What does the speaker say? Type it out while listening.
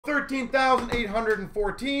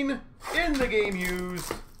13,814 in the game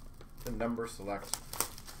used. The number select.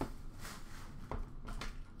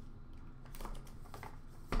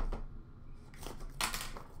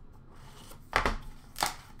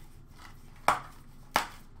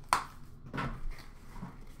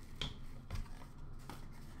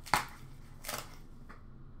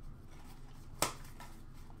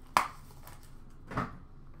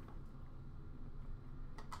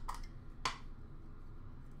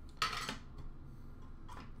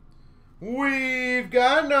 We've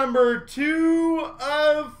got number 2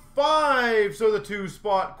 of 5. So the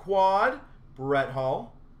 2-spot quad, Brett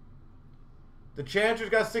Hull. The Chancer's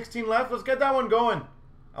got 16 left. Let's get that one going.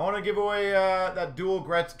 I want to give away that dual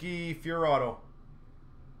Gretzky Fear Auto.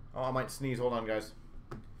 Oh, I might sneeze. Hold on, guys.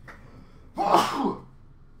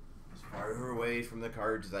 As far away from the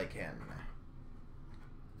cards as I can.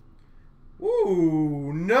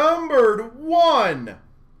 Ooh, numbered 1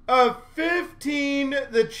 of 15,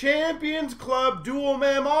 the Champions Club Dual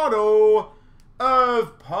Mem Auto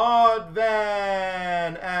of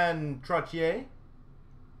Potvin and Trottier.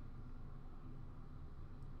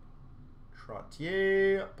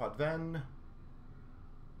 Potvin.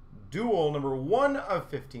 Dual number 1 of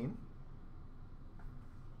 15.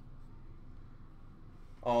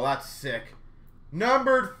 Oh, that's sick.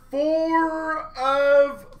 Numbered 4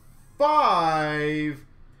 of 5.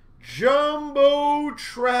 Jumbo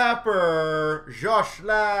Trapper,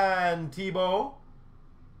 Jocelyn Thibault,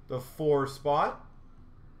 the 4 spot.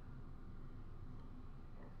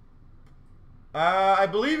 I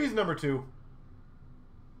believe he's number 2.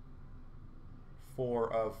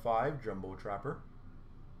 4 of 5, Jumbo Trapper.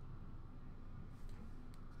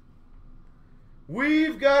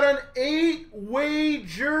 We've got an 8-way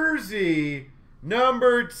jersey,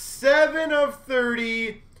 numbered 7 of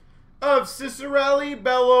 30. Of Cicerelli,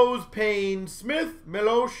 Bellows, Payne, Smith,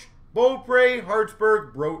 Milosh, Beaupre,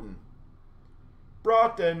 Hartsburg,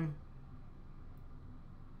 Broughton.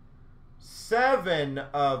 7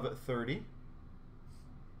 of 30.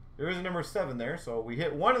 There is a number 7 there, so we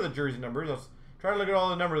hit one of the jersey numbers. I was trying to look at all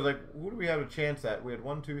the numbers, like, who do we have a chance at? We had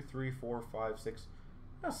 1, 2, 3, 4, 5, 6.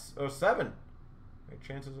 Yes, 7. Right,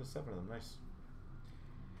 chances of 7 of them. Nice.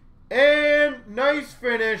 And nice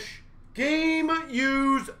finish. Game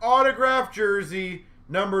used autograph jersey,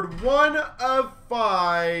 numbered 1 of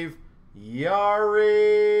 5,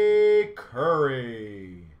 Yari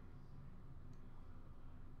Curry.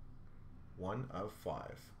 1 of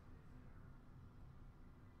 5.